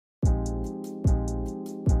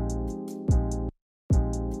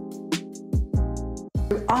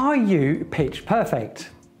Are you pitch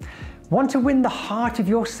perfect? Want to win the heart of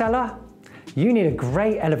your seller? You need a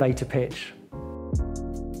great elevator pitch.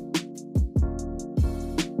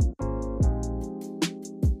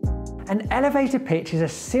 An elevator pitch is a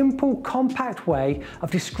simple, compact way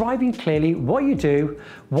of describing clearly what you do,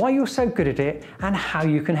 why you're so good at it, and how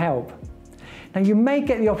you can help. Now, you may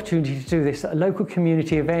get the opportunity to do this at a local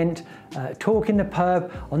community event, talk in the pub,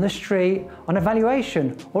 on the street, on a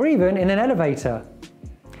valuation, or even in an elevator.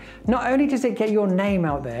 Not only does it get your name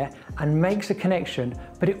out there and makes a connection,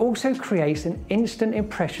 but it also creates an instant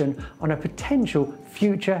impression on a potential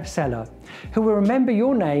future seller who will remember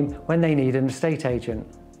your name when they need an estate agent.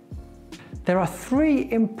 There are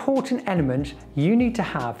 3 important elements you need to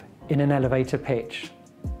have in an elevator pitch.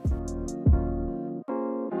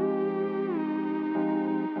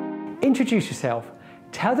 Introduce yourself,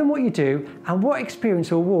 tell them what you do and what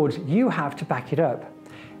experience or awards you have to back it up.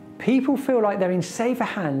 People feel like they're in safer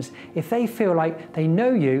hands if they feel like they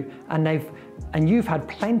know you and you've had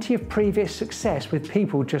plenty of previous success with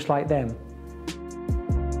people just like them.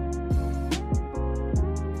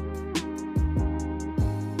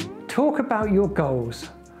 Talk about your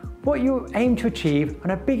goals, what you aim to achieve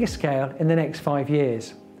on a bigger scale in the next 5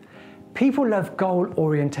 years. People love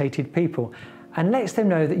goal-orientated people and lets them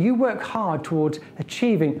know that you work hard towards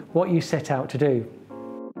achieving what you set out to do.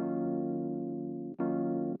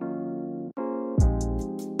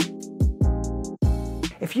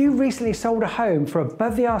 If you recently sold a home for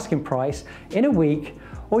above the asking price in a week,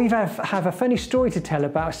 or you have a funny story to tell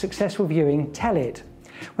about a successful viewing, tell it.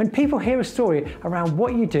 When people hear a story around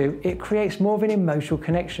what you do, it creates more of an emotional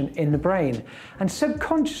connection in the brain and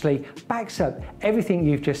subconsciously backs up everything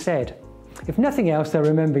you've just said. If nothing else, they'll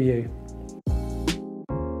remember you.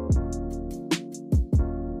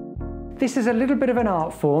 This is a little bit of an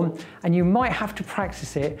art form and you might have to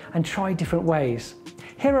practice it and try different ways.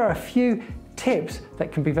 Here are a few tips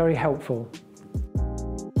that can be very helpful.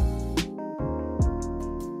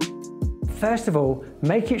 First of all,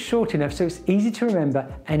 make it short enough so it's easy to remember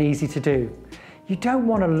and easy to do. You don't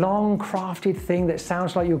want a long crafted thing that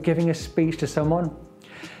sounds like you're giving a speech to someone.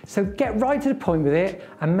 So get right to the point with it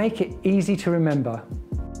and make it easy to remember.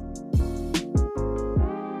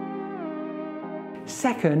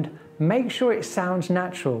 Second, make sure it sounds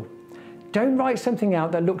natural. Don't write something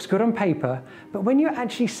out that looks good on paper, but when you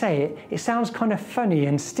actually say it, it sounds kind of funny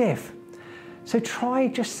and stiff. So try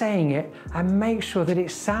just saying it and make sure that it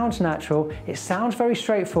sounds natural, it sounds very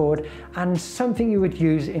straightforward and something you would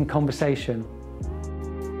use in conversation.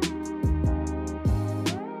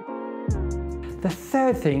 The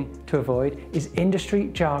third thing to avoid is industry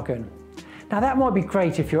jargon. Now that might be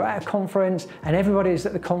great if you're at a conference and everybody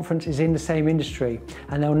at the conference is in the same industry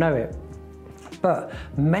and they'll know it. But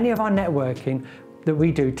many of our networking that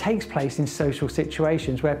we do takes place in social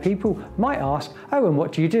situations where people might ask, oh, and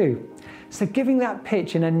what do you do? So giving that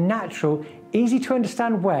pitch in a natural, easy to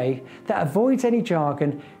understand way that avoids any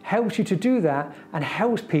jargon helps you to do that and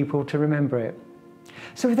helps people to remember it.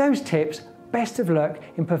 So with those tips, best of luck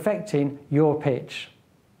in perfecting your pitch.